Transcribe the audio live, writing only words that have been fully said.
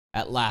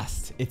At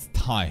last, it's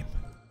time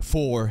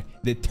for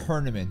the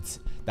tournament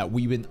that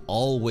we've been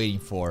all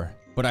waiting for.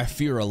 But I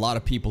fear a lot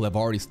of people have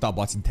already stopped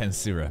watching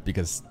Tensura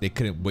because they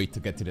couldn't wait to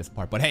get to this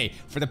part. But hey,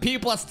 for the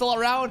people that's still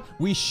around,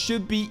 we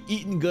should be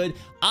eating good.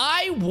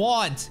 I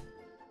want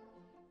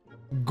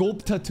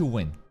GODTA to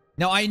win.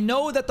 Now, I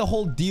know that the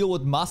whole deal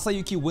with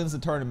Masayuki wins the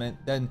tournament,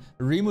 then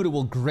Rimuru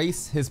will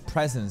grace his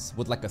presence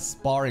with like a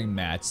sparring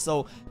match.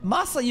 So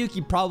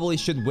Masayuki probably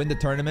should win the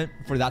tournament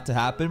for that to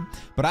happen.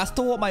 But I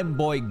still want my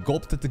boy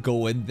GODTA to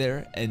go in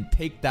there and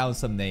take down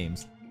some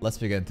names. Let's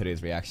begin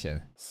today's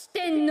reaction.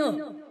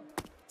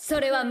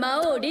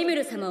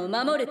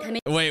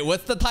 Wait,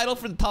 what's the title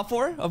for the top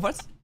 4 of us?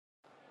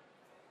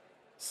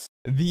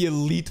 The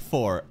Elite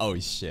 4. Oh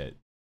shit.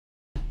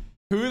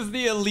 Who's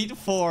the Elite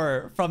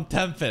 4 from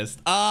Tempest?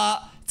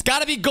 It's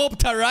gotta be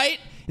GODTA, right?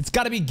 It's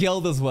gotta be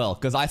Guild as well,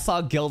 because I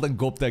saw Guild and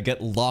GODTA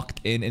get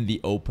locked in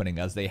the opening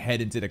as they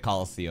head into the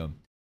Coliseum.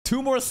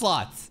 2 more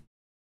slots.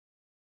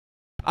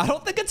 I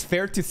don't think it's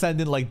fair to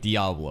send in like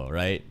Diablo,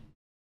 right?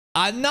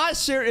 I'm not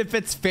sure if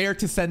it's fair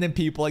to send in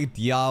people like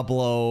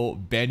Diablo,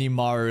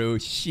 Benimaru,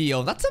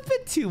 Shio. That's a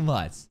bit too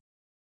much.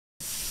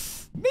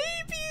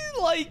 Maybe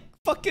like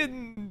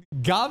fucking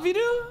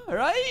Gabiru,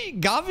 right?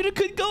 Gabiru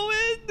could go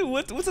in.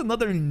 What's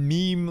another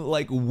meme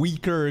like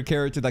weaker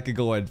character that could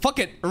go in? Fuck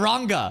it,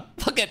 Ranga.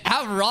 Fuck it,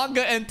 have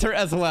Ranga enter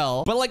as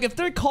well. But like if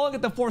they're calling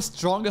it the 4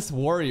 strongest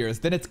warriors,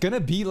 then it's gonna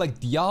be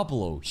like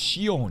Diablo,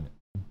 Shion,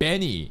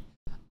 Benny,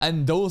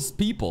 and those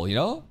people, you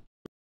know?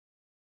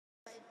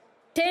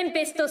 GODTA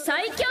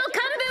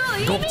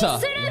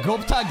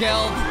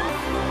Guild.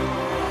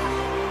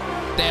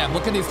 Damn,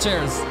 look at these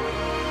chairs.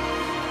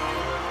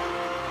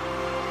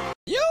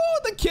 Yo,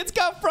 the kids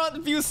got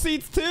front view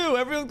seats too.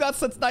 Everyone got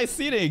such nice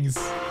seatings.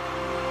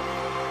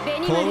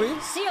 Chloe?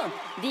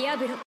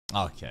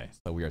 Okay,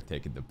 so we are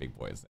taking the big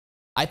boys.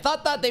 I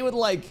thought that they would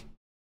like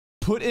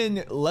put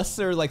in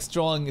lesser like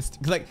strong,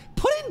 like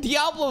put in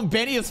Diablo and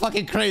Benny is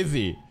fucking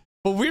crazy.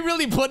 But we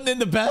really putting in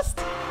the best?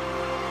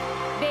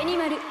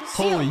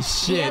 Holy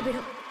shit.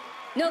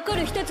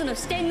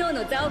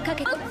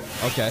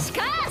 Okay.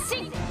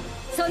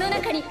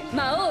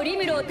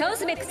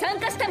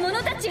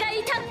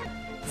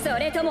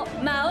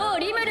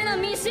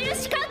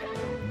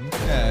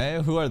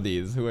 Okay, who are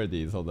these? Who are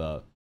these? Hold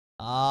up.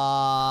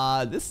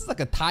 This is like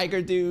a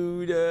tiger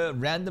dude,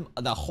 random,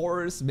 the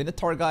horse,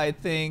 Minotaur guy, I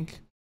think.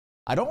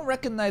 I don't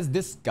recognize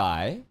this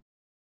guy,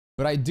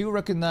 but I do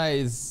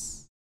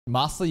recognize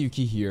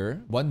Masayuki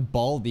here. One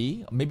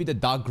Baldy, maybe the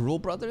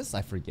Dagruel brothers?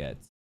 I forget.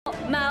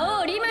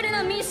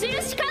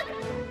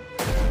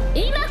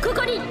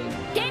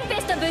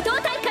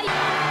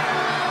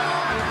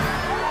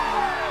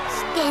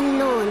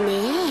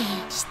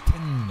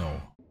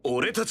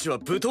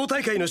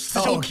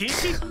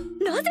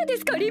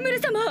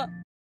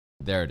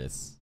 There it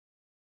is.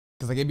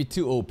 Because like it'd be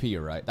too OP,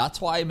 right?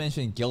 That's why I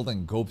mentioned Guild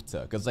and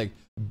GODTA. Because like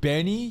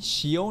Benny,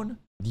 Shion,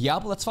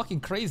 Diablo, that's fucking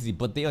crazy.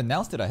 But they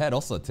announced it ahead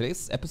also.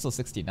 Today's episode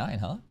 69,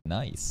 huh?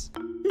 Nice.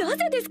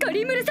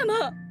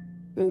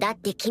 だっ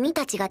て君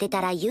たちが出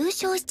たら優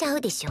勝しちゃ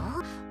うでしょ。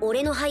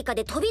俺の配下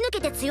で飛び抜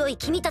けて強い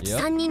君たち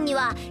3人に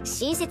は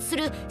新設す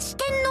る四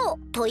天王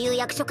という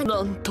役職。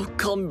なんと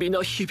甘美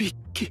な響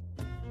き。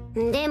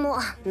でも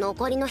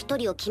残りの1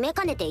人を決め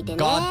かねていて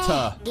ね。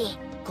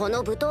こ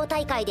の舞踏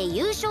大会で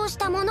優勝し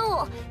た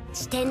者を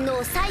四天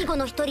王最後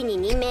の1人に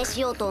任命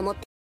しようと思っ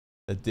て。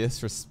The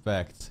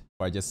disrespect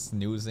by just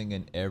snoozing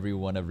in every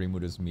one of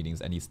Rimuru's meetings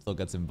and he still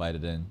gets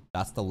invited in.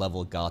 That's the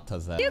level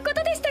GODTA's at. いうこ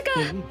とでしたか。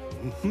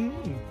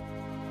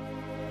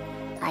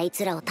あい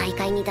つらを大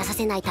会に出さ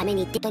せないため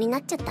にってことにな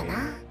っちゃったな。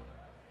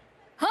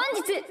本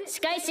日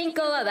司会進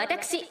行は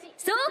私、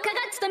総科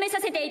が務めさ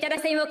せていただ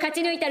戦を勝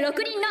ち抜いた6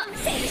人の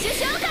選手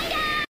紹介だ。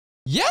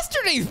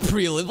Yesterday's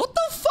prelim? What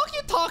the fuck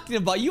you talking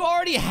about? You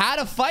already had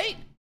a fight?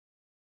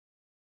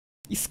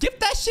 You skipped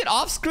that shit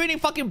off-screening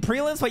fucking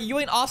prelims, but you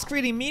ain't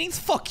off-screening meetings?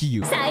 Fuck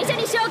you. 最初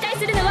に紹介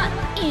するのは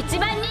一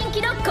番人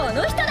気のこ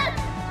の人だ。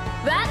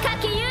若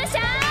き勇者。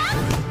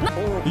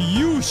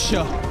勇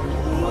者。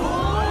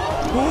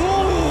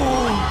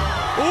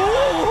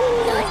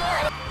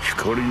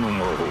光の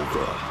魔法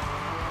か。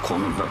こ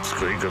んな使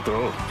い方。その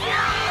華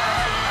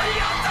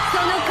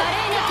麗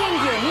な剣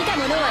技を見た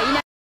者はいな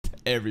い。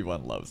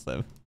Everyone loves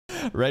them.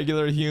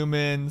 Regular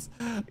humans,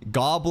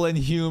 goblin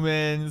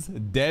humans,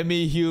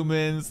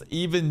 demi-humans,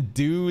 even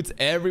dudes.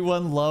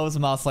 Everyone loves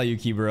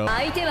Masayuki, bro.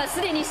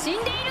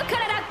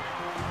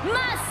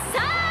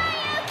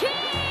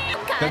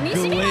 The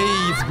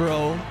glaze,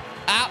 bro.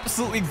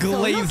 Absolutely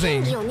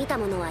glazing.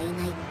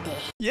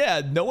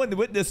 Yeah, no one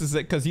witnesses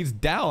it because he's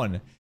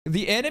down.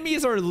 The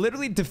enemies are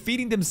literally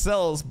defeating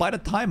themselves by the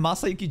time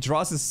Masayuki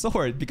draws his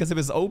sword because of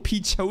his OP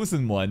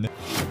chosen one.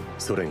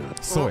 Soy.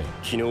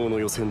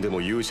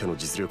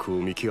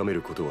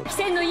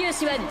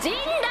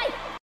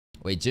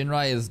 Wait,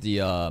 Jinrai is the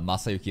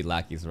Masayuki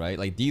lackeys, right?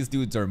 Like, these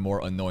dudes are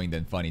more annoying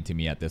than funny to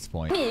me at this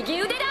point.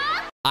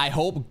 I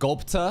hope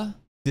GODTA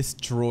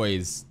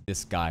destroys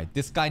this guy.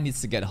 This guy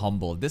needs to get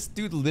humbled. This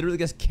dude literally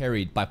gets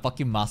carried by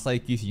fucking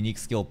Masayuki's unique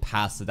skill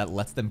passive that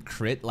lets them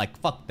crit. Like,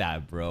 fuck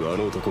that, bro. あ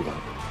の男が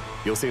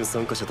予選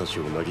参加者たち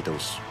をなぎ倒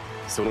し、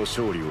その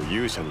勝利を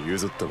勇者に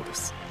譲ったので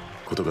す。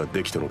ことが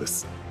できたので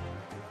す。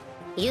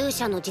勇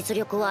者の実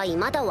力は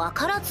未だ分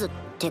からずっ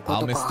てこ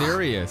とか。How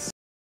mysterious.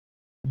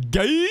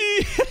 Guy.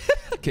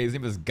 Okay, his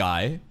name is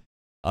Guy.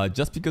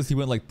 Just because he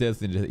went like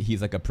this and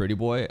he's like a pretty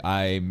boy,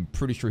 I'm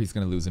pretty sure he's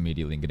gonna lose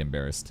immediately and get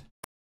embarrassed.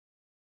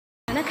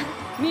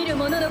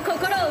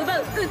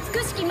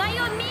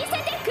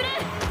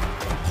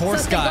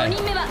 Horse guy.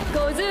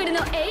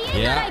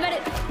 Yeah.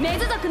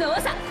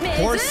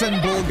 Horse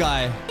and bull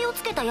guy.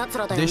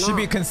 They should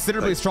be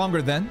considerably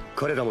stronger then.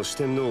 彼らも四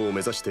天王を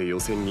目指して予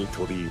選に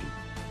飛び入り。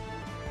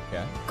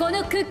こ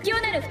の屈強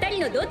なる二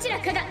人のどちら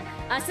かが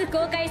明日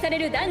公開され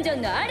るダンジョ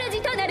ンの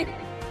主となる。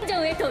ダンジ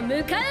ョンへと向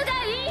かうがい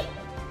い。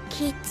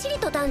きっちり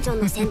とダンジョ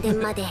ンの宣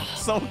伝まで。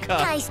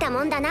大した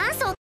もんだな、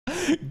そう。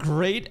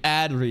Great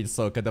ad read,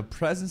 Soka. The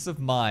presence of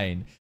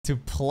mind to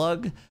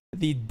plug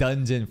the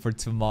dungeon for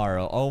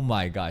tomorrow. Oh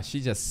my gosh,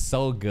 she's just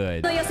so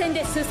good. 予選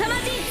で凄ま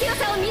じい強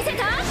さを見せ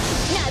た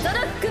謎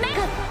の覆面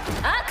悪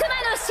魔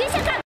の使者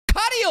か。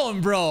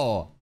Carrion,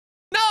 bro.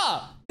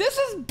 Nah, this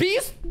is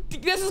Beast.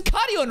 This is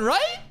Carrion,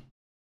 right?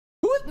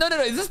 Who? No.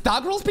 Is this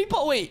Dog Rolls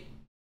people? Wait.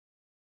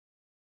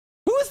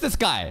 Who is this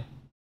guy?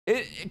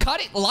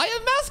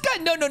 Lion Mask guy?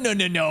 No. 悪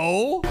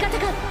魔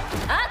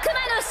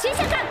の使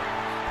者か。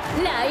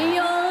ライ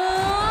オン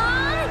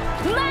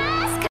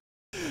マスク。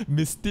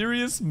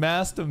Mysterious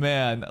masked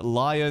man,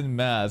 lion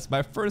mask.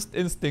 My first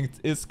instinct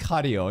is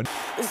Carrion.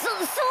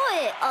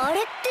 あれ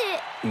っ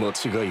て。間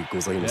違い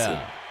ございません。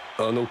あ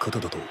の方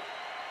だと。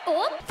お、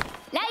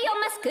ライオ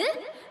ンマスク？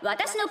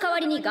私の代わ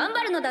りに頑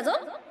張るのだぞ。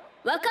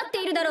分かっ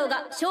ているだろう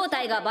が、正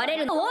体がバレ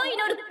るのを祈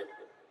る。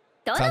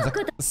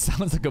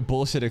Sounds like a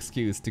bullshit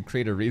excuse to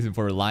create a reason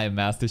for a lion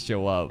mask to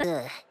show up.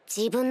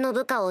 自分の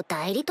部下を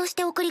代理とし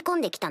て送り込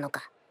んできたの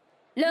か。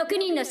6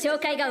人の紹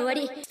介が終わ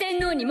り、四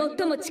天王に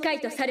最も近い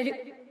とされる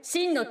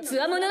真の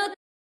強者の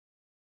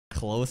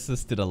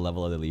Closest to the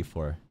level of the Elite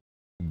Four.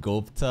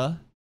 GODTA,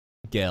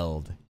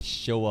 Geld,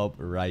 show up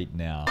right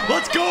now.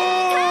 Let's go!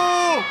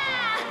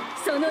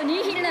 その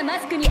ニヒルなマ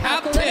スクに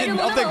Captain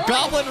of the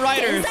Goblin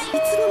Riders! いつ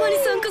の間に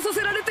参加さ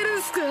せられてる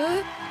んすか？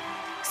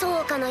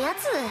そうかのや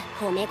つ、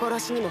褒め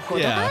殺しにも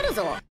程がある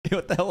ぞ。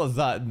What the hell was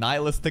that?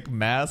 Nihilistic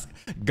mask?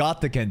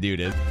 GODTA can do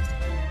this.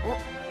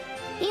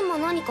 今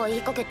何か言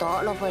いかけ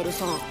たラファエル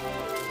さん。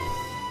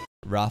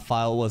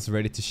Raphael was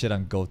ready to shit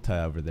on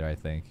GODTA over there, I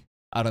think.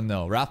 I don't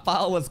know.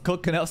 Raphael was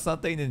cooking up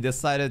something and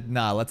decided,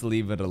 nah, let's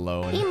leave it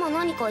alone. 今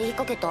何か言い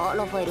かけた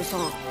ラファエルさ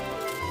ん。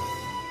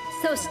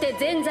そして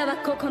前座は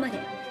ここまで。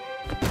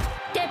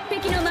鉄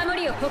壁の守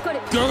りを誇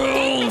る。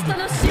Gold!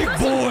 Big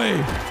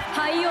boy!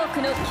 ハイオー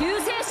クの救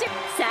世主。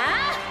さ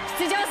あ、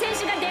出場選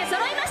手が出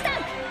揃いました。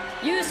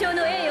優勝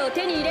の栄誉を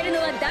手に入れるの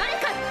は誰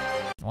か。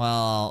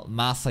Well,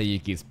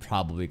 Masayuki's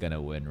probably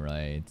gonna win,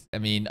 right? I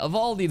mean, of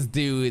all these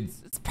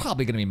dudes, it's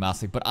probably gonna be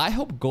Masayuki, but I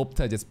hope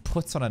GODTA just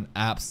puts on an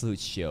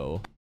absolute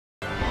show.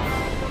 Ooh.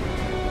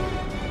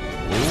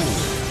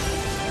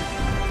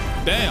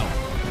 Damn!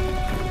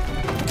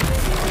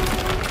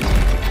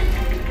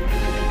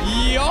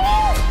 Yo!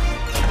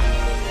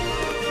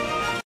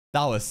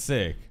 That was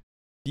sick.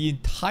 The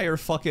entire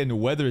fucking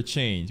weather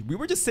changed. We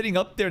were just sitting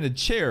up there in a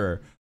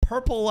chair.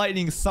 Purple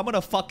lightning summon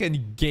a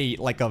fucking gate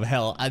like of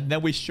hell, and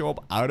then we show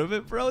up out of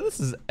it, bro. This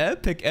is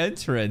epic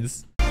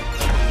entrance.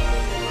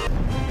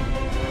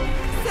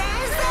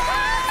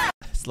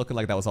 It's looking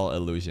like that was all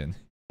illusion.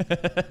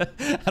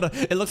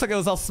 It looks like it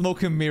was all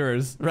smoke and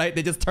mirrors, right?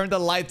 They just turned the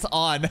lights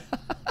on.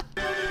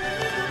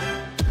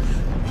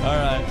 All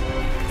right.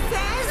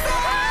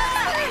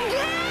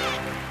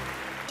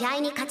 試合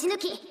に勝ち抜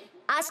き、明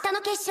日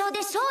の決勝で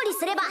勝利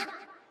すれば、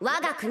我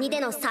が国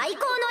での最高の栄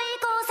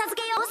光を授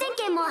けよう。選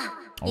権も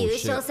優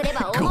勝すれ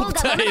ば思うがまま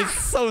だ。GODTA is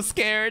so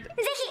scared. ぜひ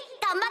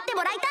頑張って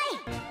もらいた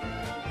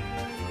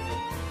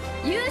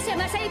い。勇者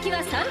正幸は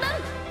3番。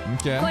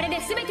Okay. これで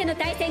全ての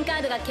対戦カ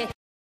ードが決。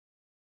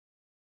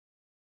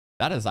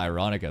That is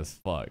ironic as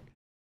fuck.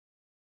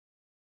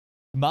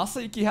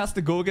 Masayuki has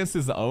to go against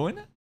his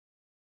own?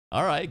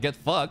 Alright, get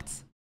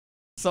fucked.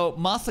 So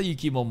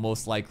Masayuki will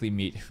most likely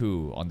meet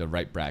who on the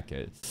right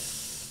bracket?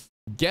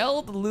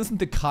 Geld losing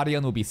to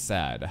Carrion will be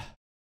sad.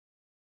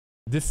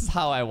 This is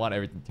how I want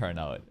everything to turn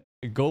out.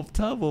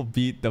 GODTA will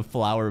beat the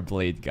Flower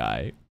Blade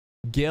guy.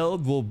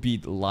 Geld will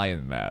beat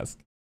Lion Mask.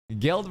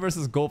 Geld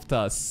versus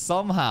GODTA,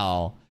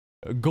 somehow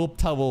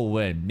GODTA will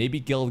win. Maybe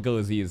Geld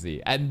goes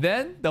easy. And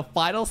then the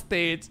final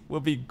stage will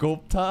be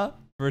GODTA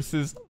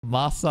versus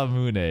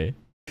Masamune.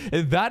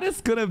 And that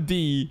is gonna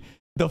be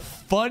the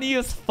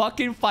funniest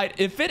fucking fight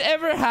if it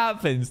ever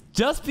happens,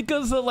 just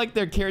because of like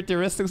their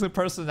characteristics and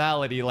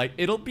personality. Like,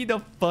 it'll be the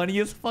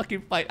funniest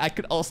fucking fight. I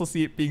could also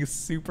see it being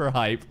super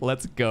hype.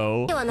 Let's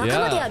go.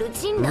 Yeah.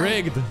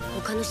 Rigged.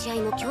 他の試合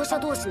も強者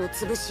同士の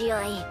潰し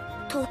合い。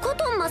とこ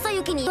とん正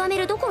幸に極め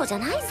るどころじゃ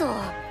ないぞ。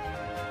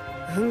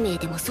運命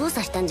でも操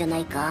作したんじゃな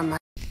いか。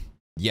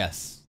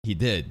Yes, he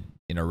did.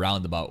 in a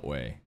roundabout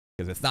way.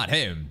 Because it's not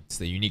him, it's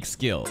the unique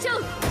skill.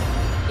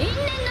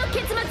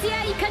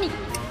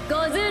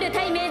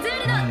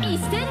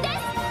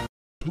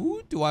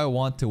 Who do I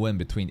want to win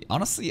between?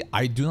 Honestly,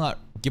 I do not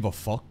give a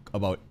fuck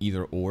about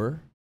either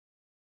or.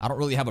 I don't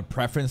really have a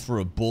preference for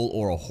a bull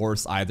or a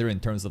horse either in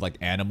terms of like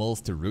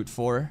animals to root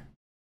for.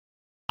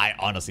 I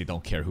honestly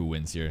don't care who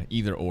wins here,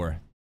 either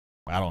or.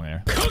 I don't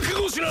care.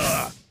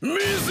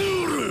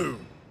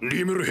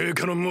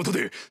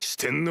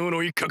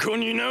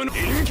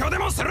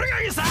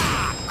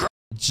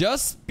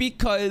 Just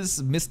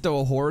because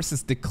Mr. Horse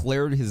has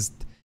declared his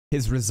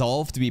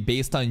resolve to be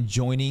based on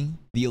joining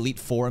the Elite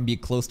Four and be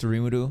close to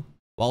Rimuru,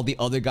 while the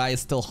other guy is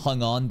still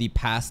hung on the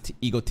past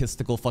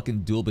egotistical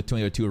fucking duel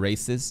between the two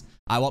races,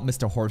 I want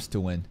Mr. Horse to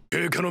win.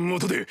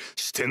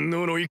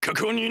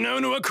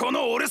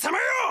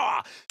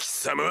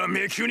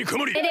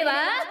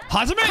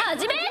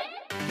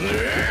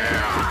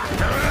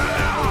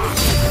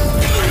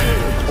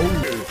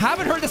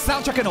 Haven't heard the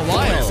soundtrack in a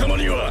while.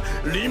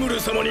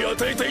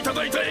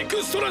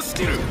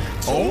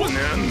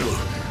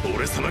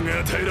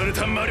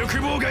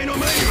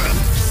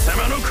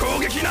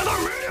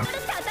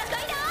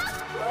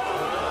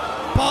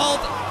 Bald.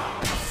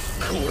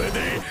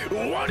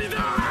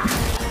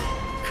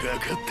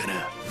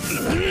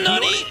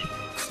 Nani?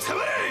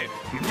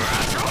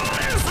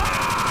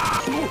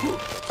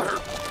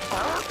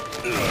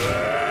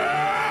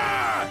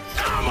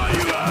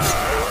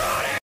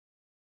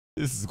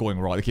 This is going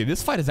wrong. Okay,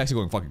 this fight is actually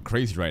going fucking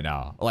crazy right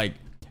now. Like,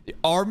 the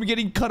arm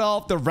getting cut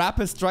off, the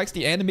rapid strikes,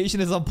 the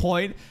animation is on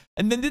point.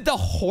 And then did the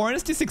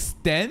horns just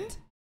extend?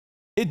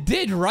 It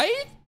did,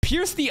 right?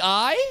 Pierce the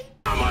eye?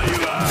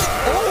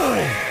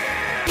 Oh!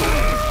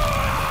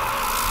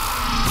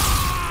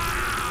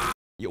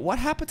 Yo, what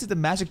happened to the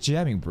magic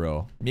jamming,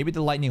 bro? Maybe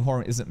the lightning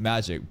horn isn't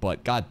magic,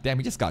 but goddamn,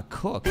 he just got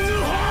cooked.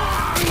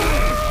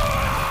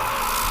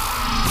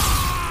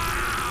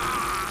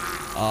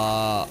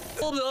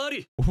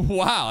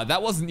 Wow,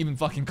 that wasn't even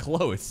fucking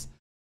close.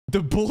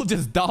 The bull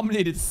just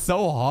dominated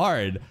so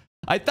hard.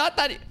 I thought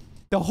that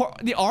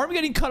the arm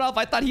getting cut off,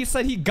 I thought he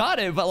said he got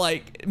it, but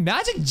like,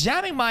 magic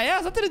jamming my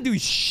ass, that didn't do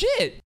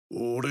shit.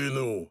 Yeah,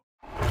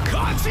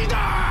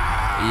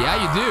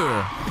 you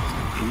do.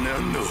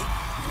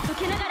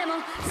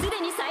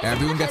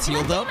 Everyone gets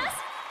healed up.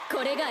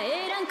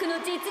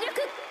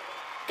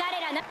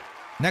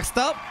 Next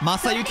up,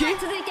 Masayuki.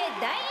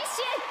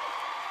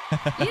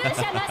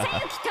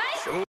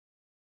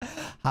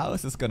 How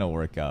is this gonna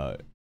work out?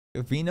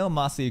 If we know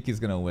Masayuki's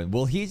gonna win,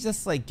 will he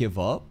just like give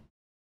up?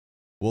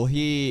 Will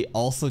he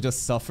also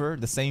just suffer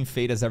the same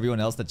fate as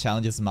everyone else that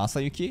challenges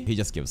Masayuki? He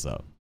just gives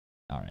up.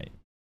 Alright.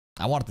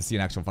 I wanted to see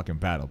an actual fucking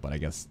battle, but I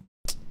guess...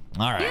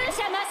 Alright.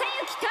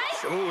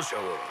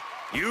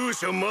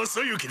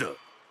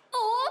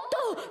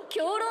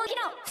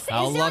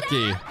 How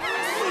lucky.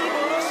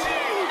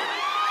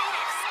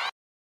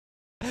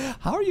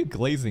 How are you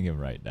glazing him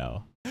right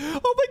now?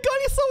 Oh my god,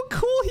 he's so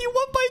cool! He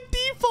won by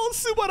default,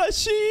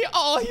 Subarashi!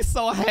 Oh, he's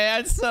so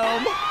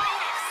handsome!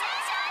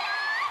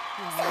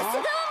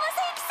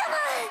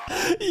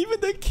 Even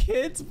the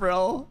kids,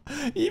 bro.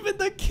 Even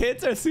the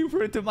kids are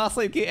super into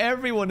Masayuki.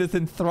 Everyone is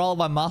enthralled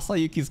by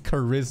Masayuki's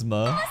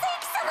charisma.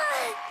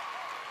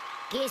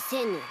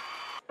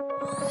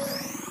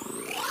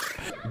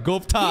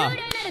 GODTA.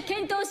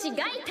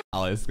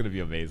 Oh, this is gonna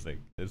be amazing.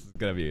 This is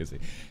gonna be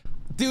amazing.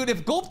 Dude,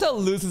 if GODTA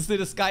loses to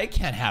this guy, it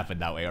can't happen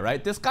that way,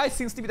 alright? This guy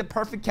seems to be the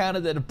perfect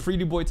candidate, a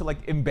pretty boy to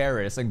like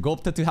embarrass, and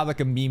GODTA to have like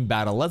a meme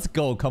battle. Let's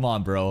go, come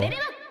on, bro.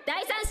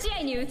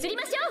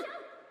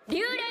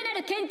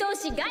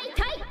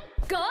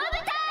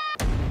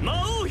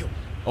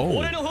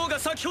 Oh.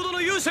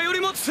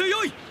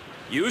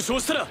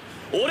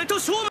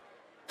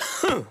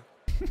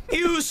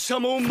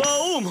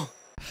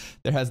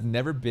 There has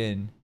never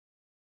been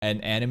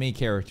an anime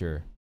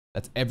character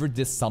that's ever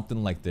did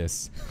something like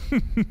this.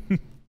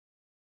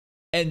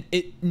 And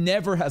it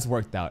never has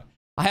worked out.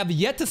 I have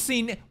yet to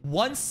see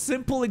one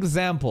simple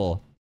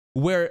example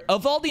where,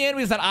 of all the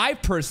animes that I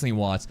personally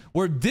watch,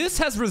 where this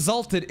has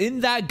resulted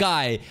in that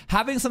guy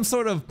having some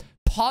sort of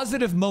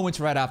positive moments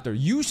right after.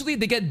 Usually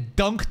they get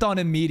dunked on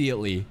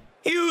immediately.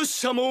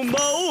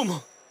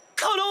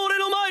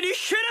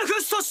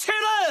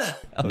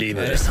 Okay.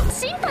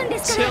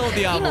 Chill,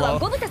 Diablo.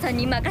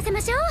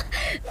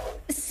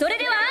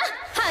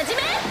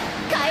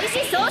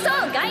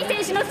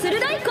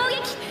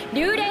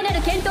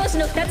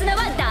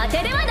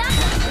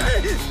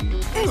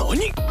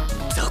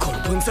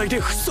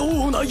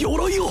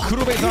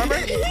 Kurobe's armor?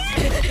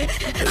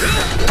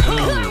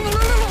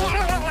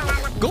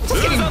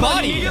 GODTA's getting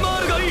bodied!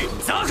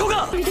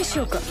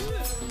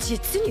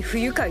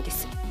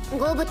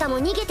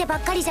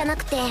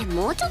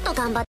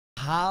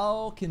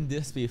 How can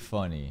this be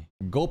funny?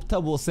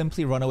 GODTA will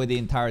simply run away the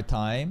entire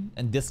time,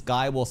 and this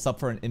guy will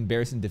suffer an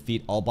embarrassing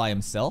defeat all by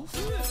himself?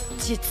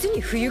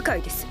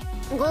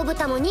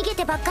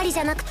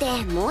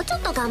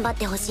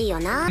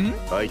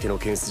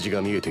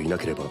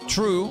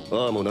 True.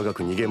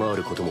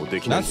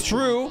 That's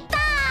true.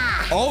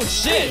 Oh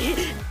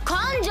shit!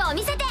 根性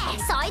見せて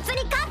そいつ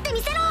に勝ってみ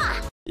せろ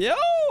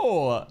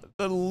Yo!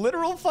 The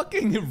literal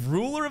fucking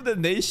ruler of the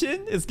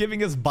nation is giving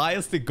his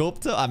bias to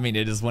GODTA? I mean,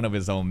 it is one of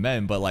his own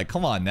men, but like,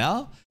 come on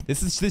now.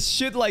 This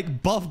should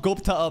like buff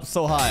GODTA up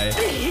so high.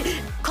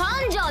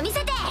 根性見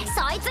せて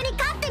そいつに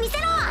勝ってみせ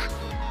ろ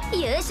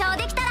優勝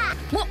できたら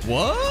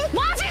What?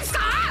 マジっすか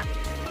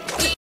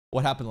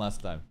What happened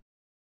last time?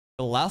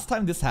 The last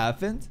time this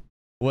happened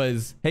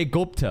was, hey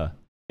GODTA,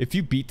 if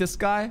you beat this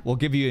guy, we'll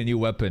give you a new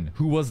weapon.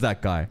 Who was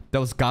that guy? That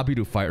was Gabi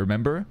to fight,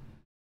 remember?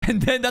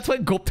 And then that's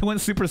when GODTA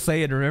went Super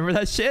Saiyan, remember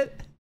that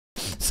shit?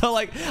 So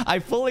like, I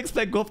fully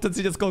expect GODTA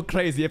to just go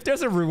crazy. If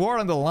there's a reward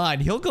on the line,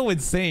 he'll go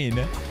insane.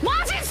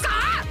 マジっすか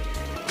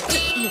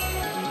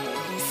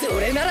そ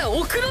れなら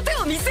奥の手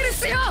を見せるっ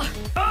すよ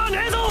あ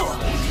ねえぞ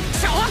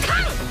召喚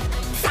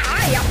さ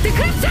あやってく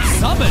れって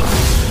Summon!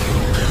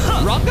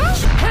 Ranga?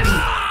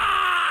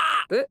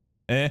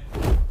 Eh?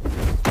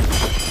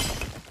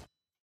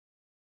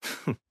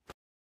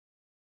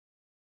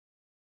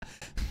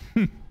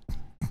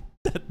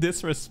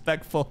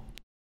 Disrespectful.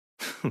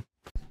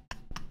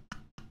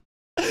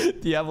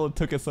 Diablo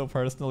took it so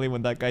personally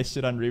when that guy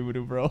shit on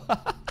Ribudu, bro.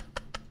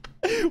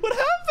 What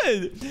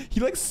happened? He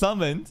like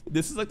summoned.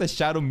 This is like the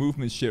shadow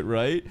movement shit,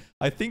 right?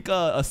 I think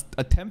a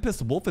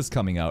Tempest Wolf is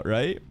coming out,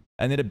 right?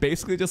 And then it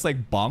basically just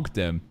like bonked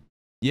him.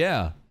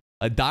 Yeah.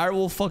 A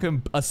direwolf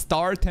fucking... A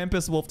star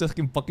Tempest Wolf just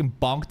fucking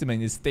bonked him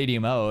and just stayed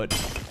him out.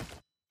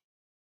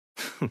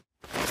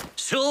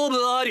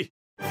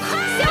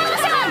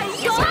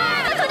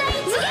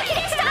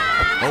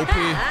 OP.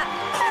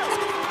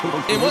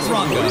 It was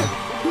Ranga.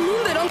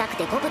 だく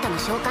てゴブタの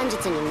召喚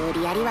術に無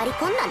理やり割り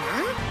込んだな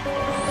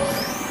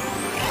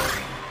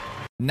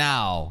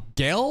Now,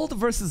 Geld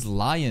versus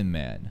Lion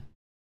Man.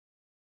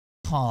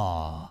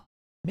 Huh.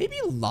 Maybe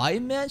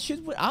Lion Man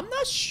should win? I'm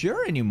not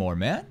sure anymore,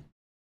 man.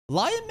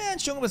 Lion Man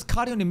showing up as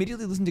Kari and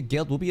immediately losing to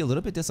Geld will be a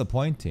little bit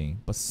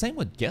disappointing. But same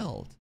with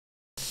Geld.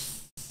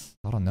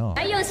 I don't know.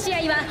 第4試合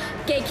は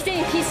激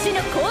戦必至の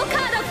好カ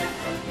ー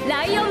ド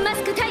ライオンマ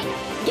スク対ゲ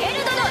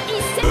ルドの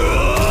一戦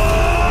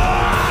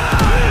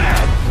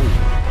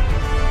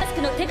マス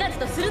クの手数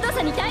と鋭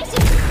さに対し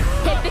鉄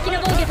壁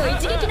の防御と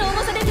一撃の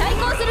重さで対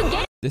抗するゲ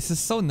ル This is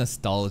so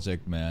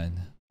nostalgic, man.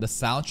 The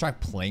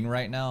soundtrack playing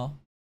right now.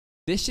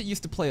 This shit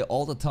used to play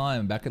all the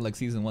time back in like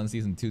season 1,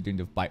 season 2 during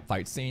the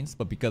fight scenes.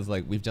 But because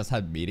like we've just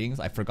had meetings,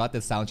 I forgot the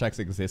soundtracks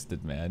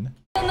existed, man.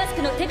 マス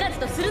クの手数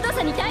と鋭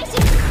さに対し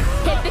鉄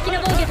壁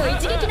の防御と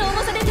一撃の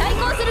重さで対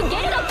抗するゲ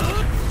ルド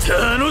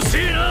楽し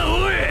いな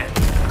おい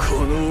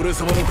この俺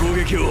様の攻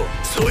撃を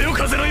そよ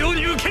風のよう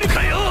に受ける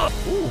かよ技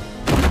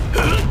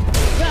と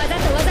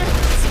技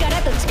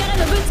力と力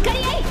のぶつかり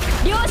合い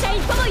両者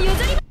一歩も譲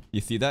り You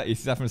see that? You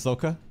see that from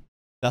Soka?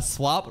 That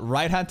swap,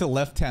 right hand to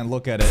left hand,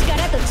 look at it.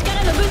 力と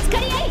力のぶつか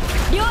り合い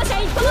両者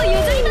一歩も譲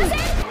りません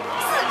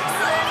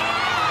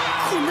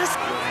こんな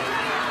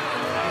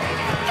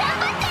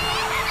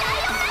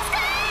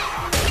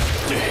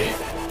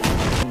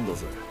なんだ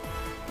ぜ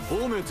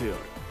褒めてやる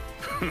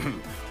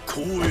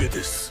光栄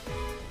です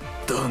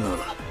だが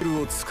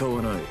ルを使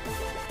わない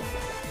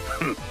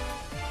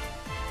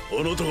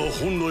あなたが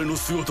本来の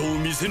姿を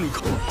見せぬ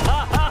か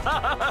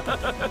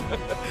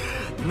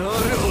なる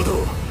ほ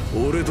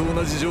ど俺と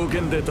同じ条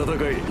件で戦い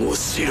面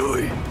白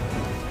い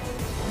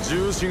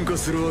重心化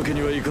するわけ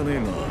にはいかねえ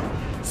が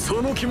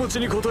その気持ち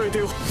に応えて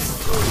よ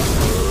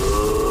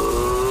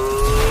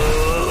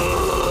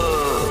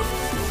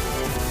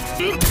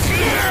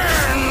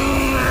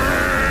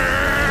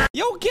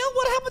Yo, Gil,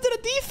 what happened to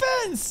the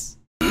defense?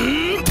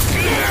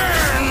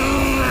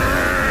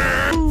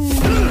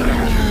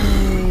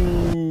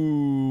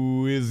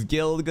 Ooh, is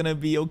Gil gonna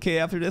be okay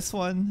after this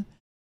one?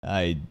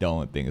 I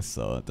don't think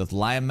so. Does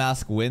Lion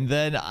Mask win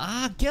then?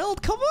 Ah, Gil,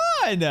 come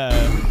on!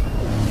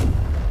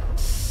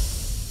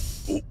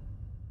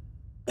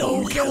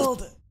 Oh, Gil!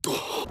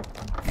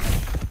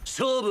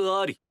 勝負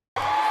あり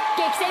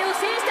激戦を制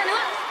したのは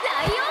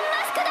ライオン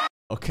マスクだ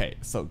Okay,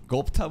 so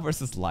GODTA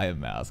versus Lion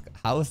Mask.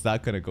 How is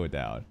that gonna go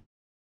down?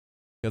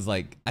 Because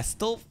like, I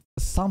still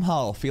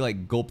somehow feel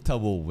like GODTA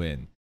will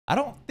win. I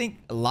don't think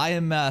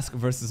Lion Mask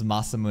versus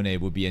Masamune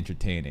would be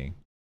entertaining.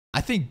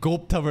 I think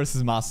GODTA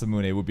versus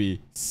Masamune would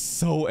be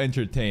so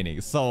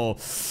entertaining. So,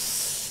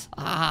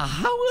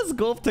 how is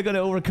GODTA gonna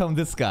overcome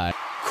this guy?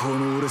 こ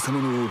の俺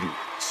様の奥義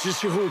獅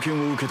子宝剣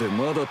を受けて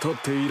まだ立っ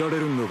ていられ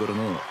るんだから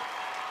な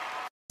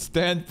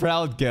Stand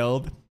proud,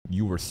 Geld.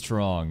 You were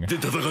strong. で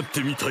戦っ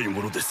てみたい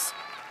ものです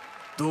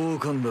どう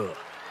かんだ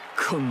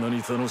こんなに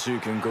楽しい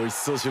喧嘩は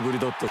久しぶり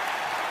だった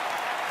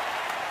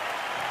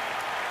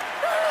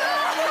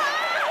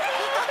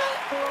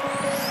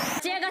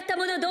勝ち上がった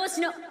者同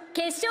士の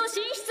決勝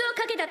進出を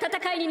かけた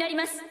戦いになり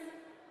ます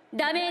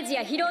ダメージ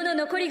や疲労の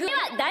残り具合は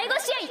第5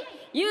試合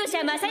勇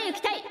者正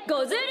幸対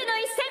ゴズールの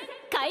一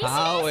戦開始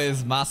How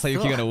is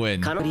Masayuki gonna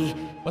win?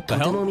 What the と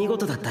ても hell? 見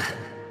事だった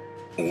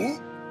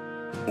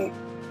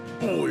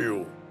お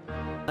よ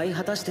相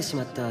果たしてし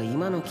まった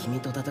今の君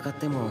と戦っ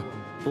ても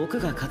僕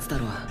が勝つだ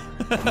ろう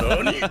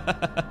何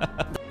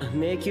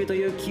迷宮と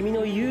いう君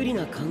の有利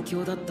な環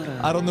境だった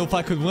ら I don't know if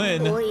I could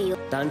win. おいよ。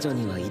ダンジョ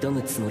ンには挑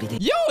むつもりで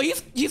Yo,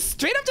 he's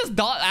straight up just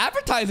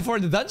advertising for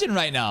the dungeon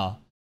right now.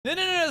 No,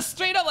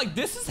 straight up, like,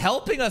 this is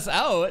helping us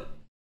out.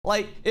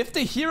 Like, if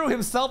the hero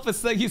himself is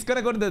saying he's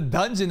gonna go to the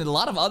dungeon, and a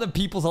lot of other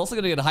people's also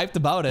gonna get hyped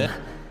about it.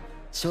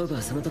 勝負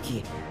はその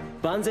時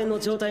万全の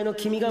状態の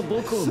君が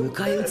僕を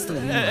迎え撃つとい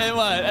う And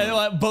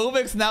what?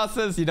 Bovix now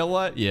says, you know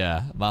what?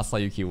 Yeah,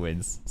 Masayuki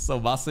wins. So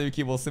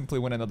Masayuki will simply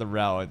win another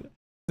round.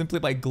 Simply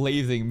by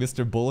glazing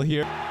Mr. Bull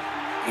here.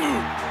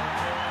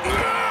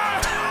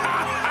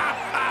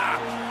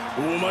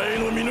 お前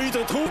の見抜い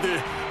た通り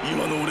で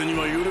今の俺に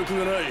は余力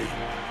がない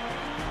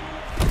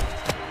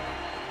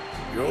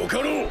よか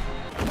ろう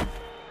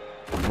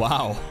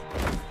Wow.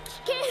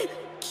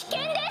 危険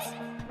です。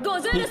ゴ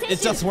ズール選手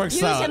It just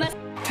works out.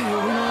 手負いの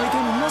相手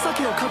に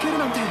情けをかける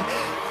なんて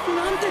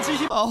なんて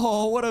慈悲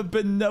Oh, what a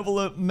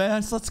benevolent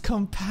man. Such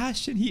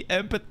compassion. He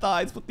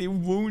empathized with the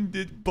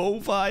wounded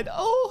bovine.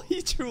 Oh,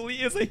 he truly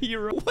is a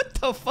hero. What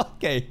the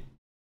fuck, eh?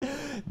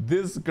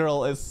 This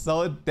girl is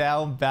so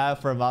down bad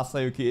for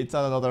Masayuki. It's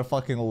on another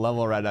fucking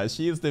level right now.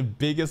 She is the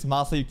biggest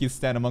Masayuki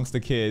stan amongst the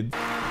kids.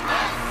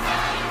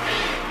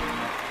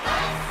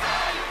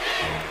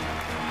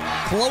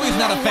 Chloe's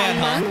not a fan,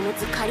 huh? 持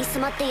つカリス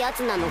マってや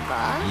つなの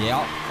か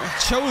Yep.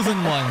 Chosen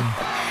one.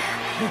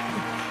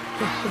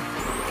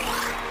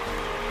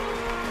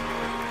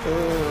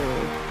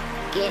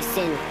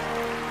 Guessing.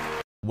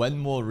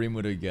 When will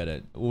Rimuru get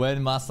it?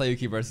 When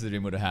Masayuki versus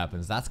Rimuru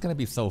happens. That's gonna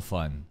be so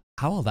fun.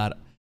 How will that...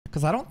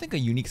 Because I don't think a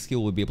unique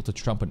skill would be able to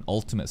trump an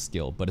ultimate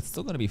skill, but it's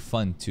still gonna be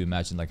fun to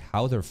imagine like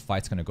how their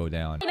fight's gonna go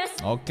down.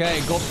 Okay,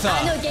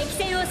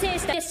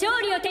 GODTA.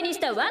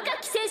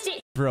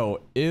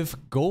 Bro, if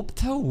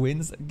GODTA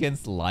wins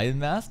against Lion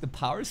Mask, the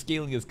power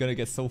scaling is gonna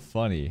get so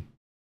funny.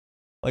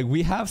 Like,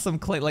 we have some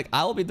claim. Like,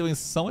 I'll be doing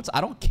so much.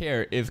 I don't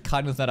care if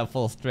Kanyo's not at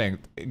full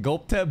strength.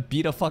 GODTA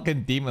beat a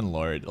fucking Demon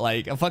Lord.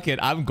 Like, fuck it,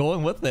 I'm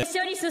going with it.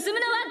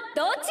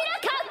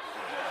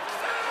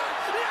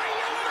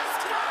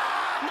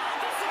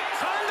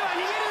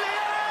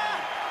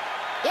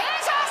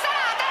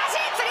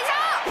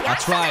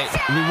 That's right.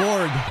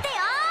 Reward.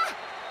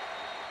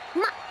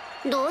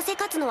 どうせ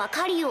勝つのは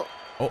カリオ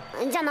Oh.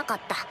 じゃなかっ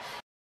た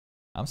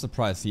I'm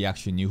surprised he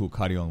actually knew who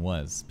Karyon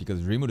was,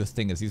 because Rimuru's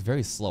thing is he's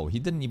very slow. He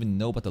didn't even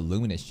know about the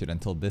Luminous shit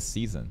until this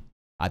season.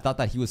 I thought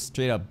that he would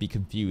straight up be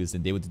confused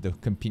and they would do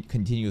the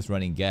continuous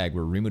running gag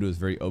where Rimuru is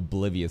very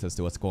oblivious as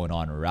to what's going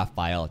on, or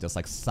Raphael just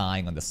like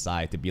sighing on the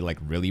side to be like,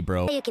 really,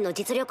 bro? ユキの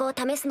実力を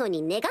試すの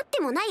に願って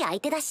もない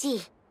相手だ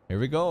し Here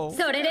we go.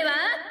 それでは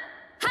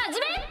始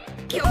め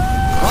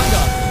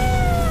Ranga!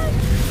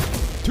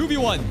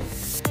 2v1!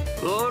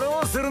 笑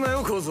わせるな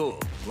よ小僧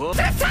心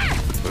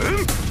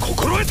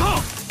得た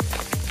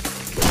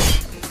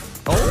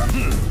Oh!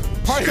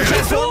 Partial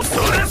transform!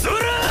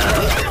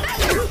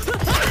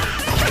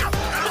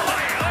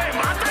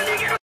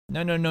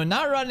 No,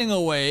 not running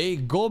away.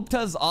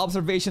 GODTA's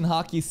observation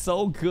hockey is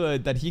so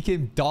good that he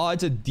can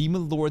dodge a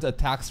Demon Lord's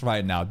attacks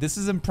right now. This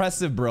is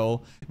impressive,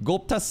 bro.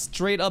 GODTA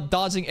straight up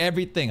dodging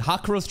everything.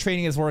 Hakuro's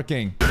training is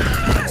working.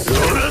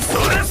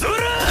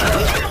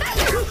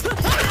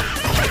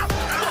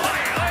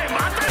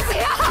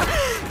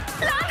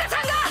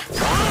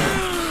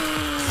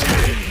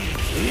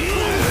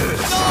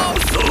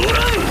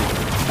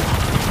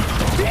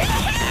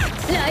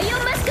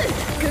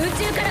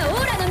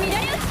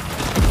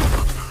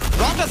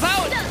 Ranga's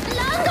out!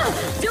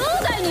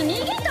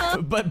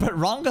 But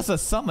Ranga's a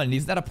summon.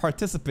 He's not a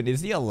participant.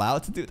 Is he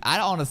allowed to do? I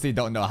honestly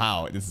don't know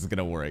how this is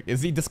gonna work.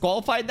 Is he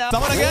disqualified now?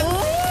 Summon again?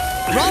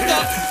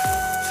 Ranga!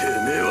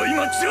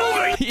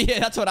 Yeah,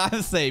 that's what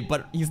I'm saying.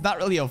 But he's not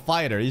really a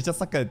fighter. He's just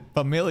like a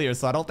familiar,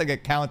 so I don't think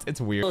it counts. It's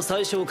weird.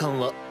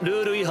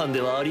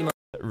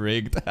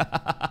 Rigged.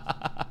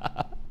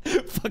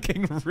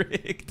 Fucking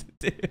rigged,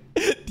 dude.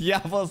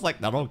 Diablo's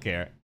like, I don't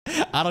care.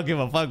 I don't give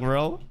a fuck,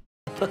 bro.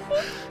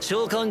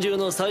 召喚獣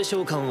の最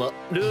小間は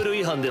ルール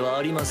違反では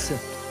ありません。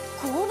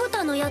小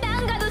豚のやラ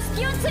ンガの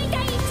隙をつい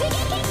た一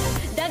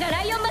撃だが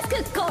ライオンマス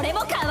クこれも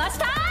かわし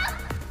た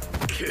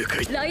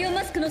ライオン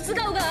マスクの素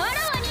顔があらわ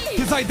に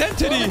His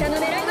identity! 小豚の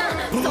狙い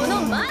はそ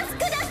のマスク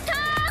だった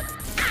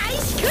アイ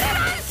シクルマ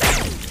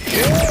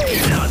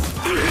ン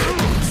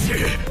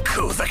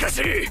小賢し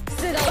い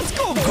Let's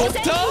go,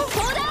 GODTA!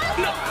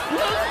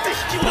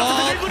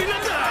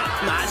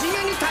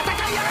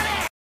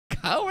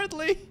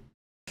 Cowardly?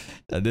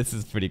 This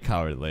is pretty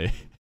cowardly.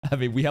 I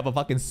mean, we have a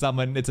fucking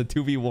summon. It's a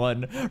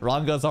 2v1.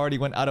 Ranga's already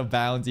went out of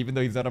bounds, even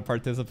though he's not a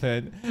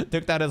participant.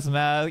 Took down his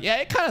mask. Yeah,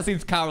 it kind of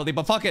seems cowardly,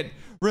 but fuck it.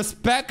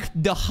 Respect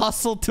the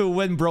hustle to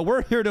win, bro.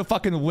 We're here to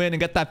fucking win and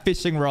get that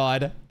fishing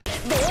rod.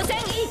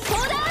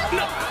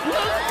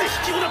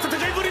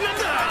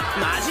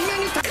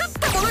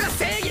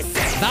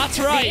 That's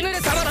right.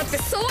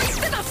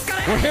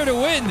 We're here to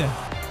win.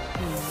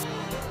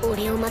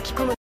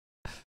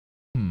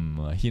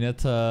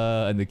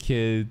 Hinata and the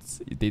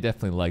kids, they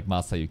definitely like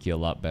Masayuki a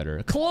lot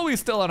better. Chloe's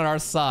still on our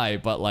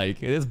side, but like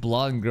this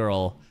blonde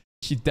girl,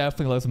 She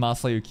definitely loves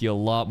Masayuki a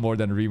lot more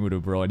than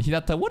Rimuru, bro. And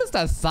Hinata, what is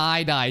that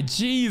side eye?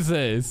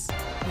 Jesus.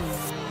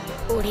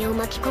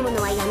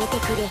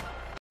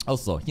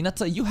 Also,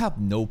 Hinata, you have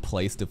no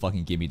place to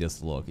fucking give me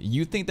this look.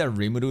 You think that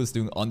Rimuru is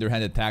doing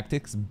underhanded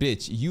tactics?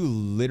 Bitch, you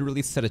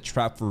literally set a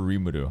trap for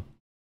Rimuru.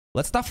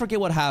 Let's not forget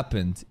what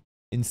happened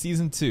in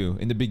season 2,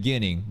 in the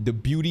beginning. The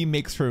beauty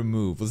makes her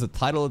move was the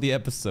title of the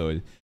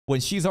episode. When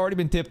she's already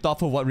been tipped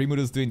off of what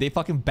Rimuru's doing, they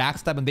fucking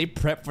backstab and they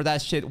prep for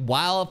that shit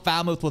while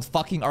Famous was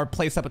fucking our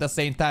place up at the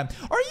same time.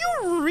 Are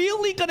you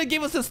really gonna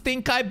give us a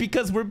stink eye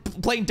because we're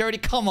playing dirty?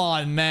 Come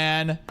on,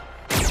 man.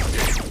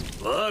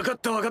 分かっ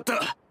た分かっ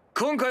た。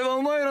今回は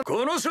お前らこ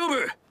の勝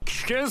負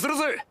棄権する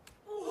ぜ。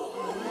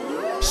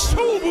勝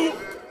負。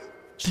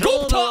GODTA。もち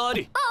ろ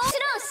ん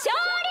勝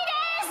利で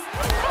す。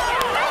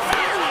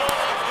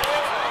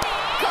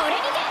これ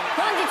にて本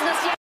日の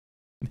試合。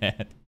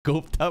Man,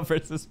 GODTA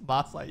versus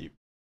Masayuki.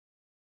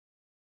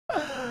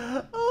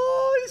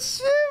 Oh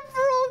shit,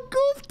 bro.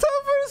 GODTA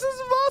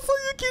versus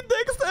Masayuki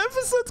next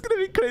episode's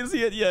gonna be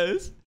crazy. And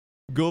yes,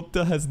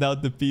 GODTA has now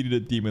defeated a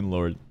demon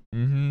lord.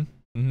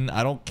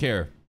 I don't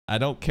care. I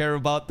don't care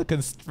about the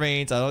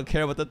constraints. I don't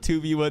care about the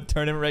 2v1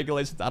 tournament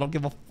regulations. I don't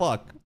give a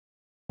fuck.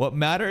 What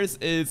matters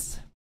is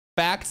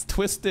facts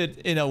twisted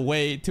in a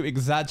way to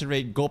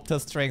exaggerate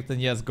GODTA's strength. And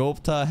yes,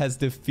 GODTA has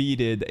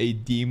defeated a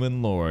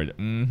demon lord.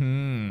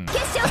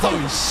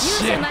 Oh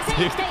shit,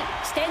 dude.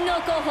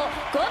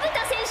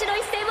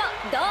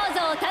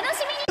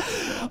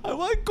 I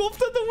want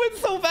GODTA to win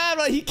so bad,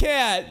 but he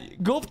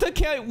can't. GODTA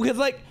can't, because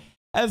like,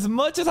 as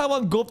much as I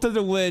want GODTA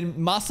to win,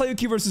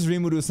 Masayuki versus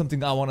Rimuru is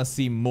something I want to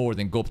see more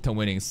than GODTA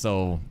winning,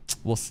 so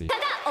we'll see.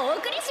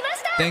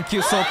 Thank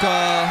you,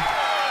 Soka.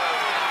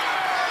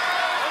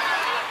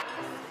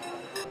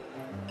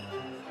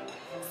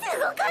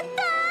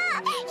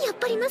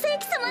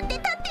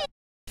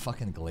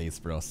 Fucking Glaze,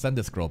 bro. Send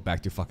this girl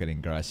back to fucking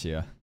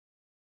Ingracia.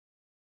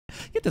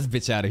 Get this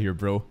bitch out of here,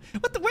 bro.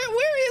 What the,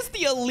 where is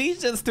the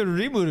allegiance to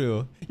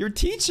Rimuru? Your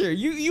teacher.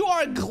 You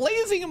are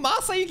glazing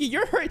Masayuki.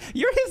 You're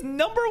his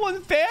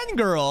 #1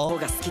 fangirl.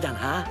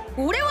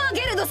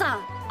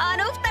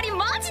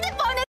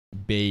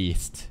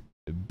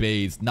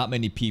 Based. Not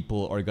many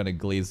people are gonna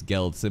glaze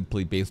Geld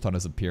simply based on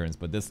his appearance,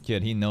 but this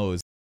kid, he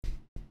knows.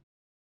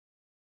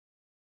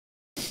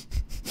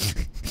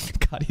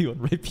 Got you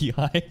right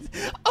behind.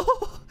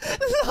 Oh,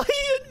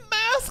 Lion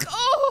Mask.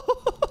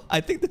 Oh, I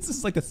think this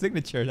is like a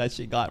signature that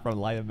she got from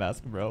Lion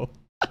Mask, bro.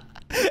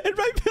 And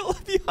right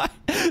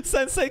behind,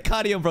 Sensei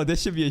Karion, bro.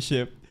 This should be a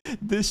ship.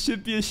 This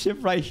should be a ship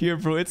right here,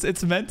 bro.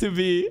 It's meant to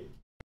be.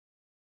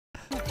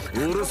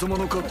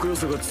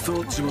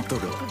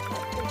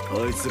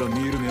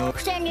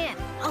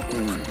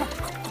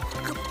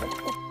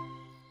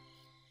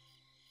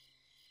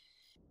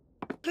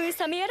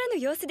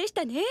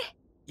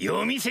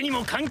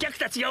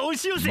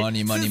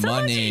 Money, money,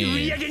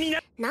 money.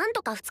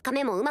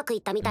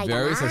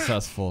 Very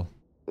successful.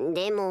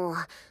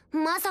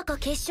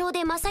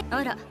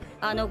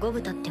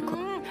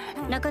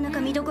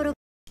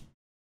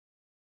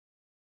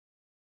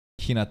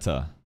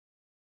 Hinata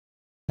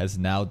has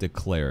now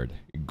declared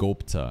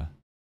GODTA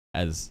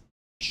as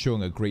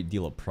showing a great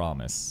deal of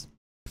promise.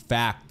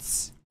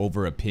 Facts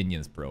over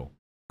opinions, bro.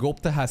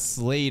 GODTA has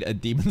slayed a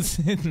demon.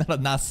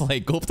 not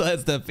slayed. GODTA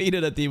has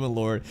defeated a demon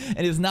lord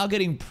and is now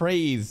getting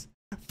praise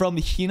from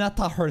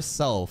Hinata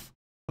herself,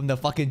 from the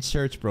fucking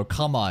church, bro.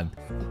 Come on.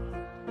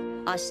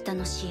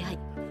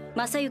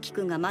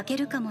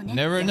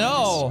 Never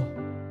know.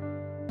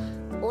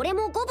 俺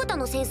もゴブタ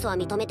のセンスは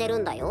認めてる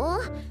んだ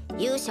よ。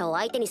勇者を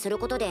相手にする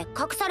ことで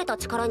隠された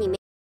力に。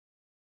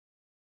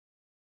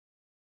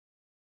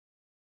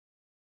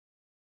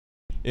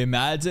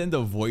 Imagine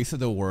the voice of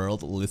the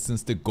world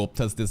listens to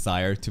GODTA's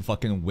desire to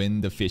fucking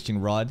win the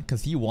fishing rod,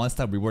 because he wants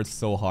that reward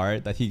so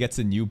hard that he gets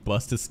a new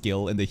busted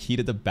skill in the heat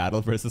of the battle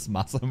versus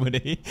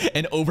Masamune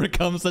and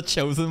overcomes the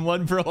chosen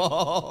one, bro.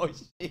 Oh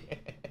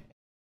shit.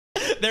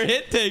 They're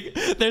hinting.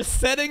 They're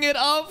setting it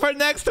up for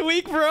next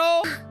week,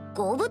 bro.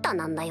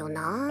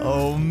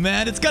 Oh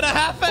man, it's gonna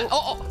happen.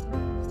 Oh.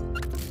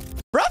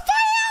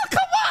 Raphael,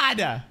 come on.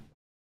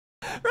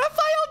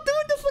 Raphael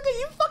doing this, look at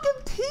you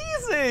fucking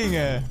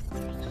teasing.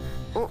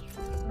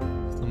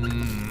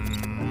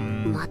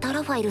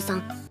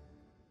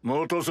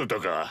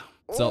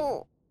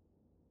 So,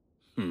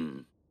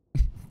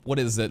 what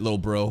is it, little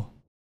bro?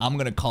 I'm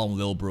gonna call him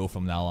little bro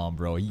from now on,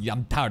 bro.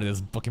 I'm tired of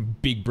this fucking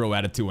big bro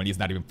attitude when he's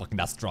not even fucking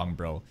that strong,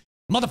 bro.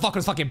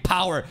 Motherfucker's fucking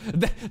power.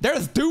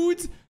 There's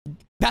dudes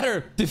that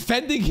are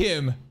defending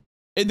him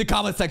in the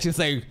comment section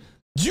saying,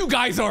 you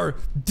guys are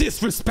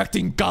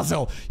disrespecting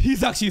Gazelle.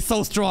 He's actually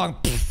so strong.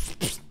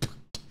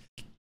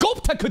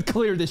 GODTA could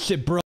clear this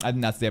shit, bro. I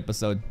think that's the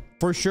episode.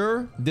 For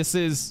sure, this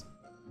is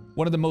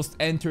one of the most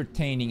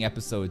entertaining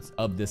episodes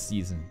of this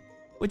season,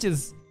 which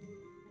is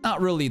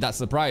not really that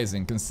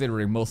surprising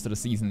considering most of the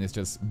season is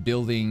just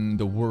building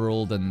the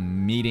world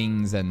and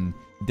meetings and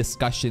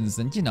discussions,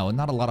 and you know,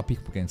 not a lot of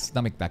people can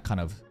stomach that kind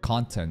of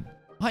content.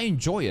 I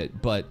enjoy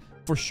it, but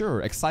for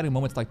sure, exciting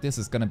moments like this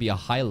is gonna be a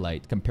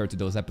highlight compared to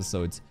those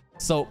episodes.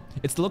 So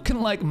it's looking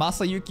like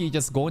Masayuki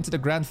just going to the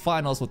grand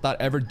finals without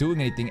ever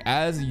doing anything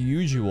as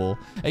usual.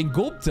 And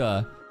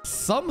GODTA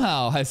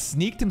somehow has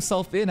sneaked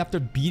himself in after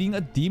beating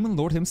a demon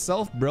lord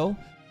himself, bro.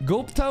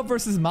 GODTA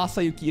versus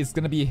Masayuki is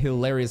gonna be a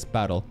hilarious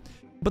battle.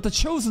 But the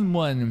chosen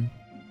one,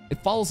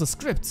 it follows a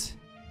script.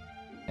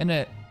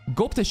 And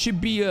GODTA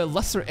should be a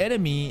lesser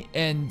enemy,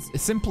 and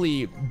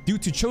simply due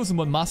to chosen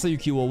one,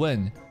 Masayuki will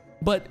win.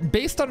 But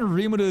based on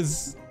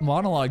Rimura's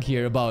monologue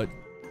here about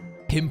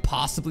him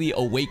possibly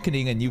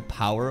awakening a new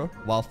power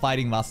while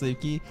fighting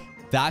Masayuki,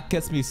 that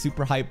gets me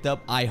super hyped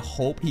up. I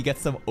hope he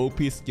gets some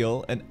OP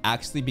skill and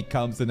actually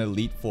becomes an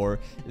Elite Four.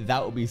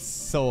 That would be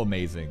so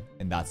amazing.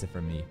 And that's it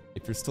for me.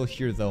 If you're still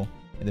here though,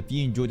 and if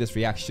you enjoyed this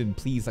reaction,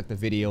 please like the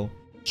video.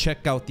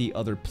 Check out the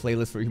other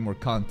playlists for even more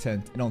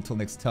content. And until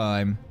next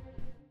time,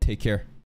 take care.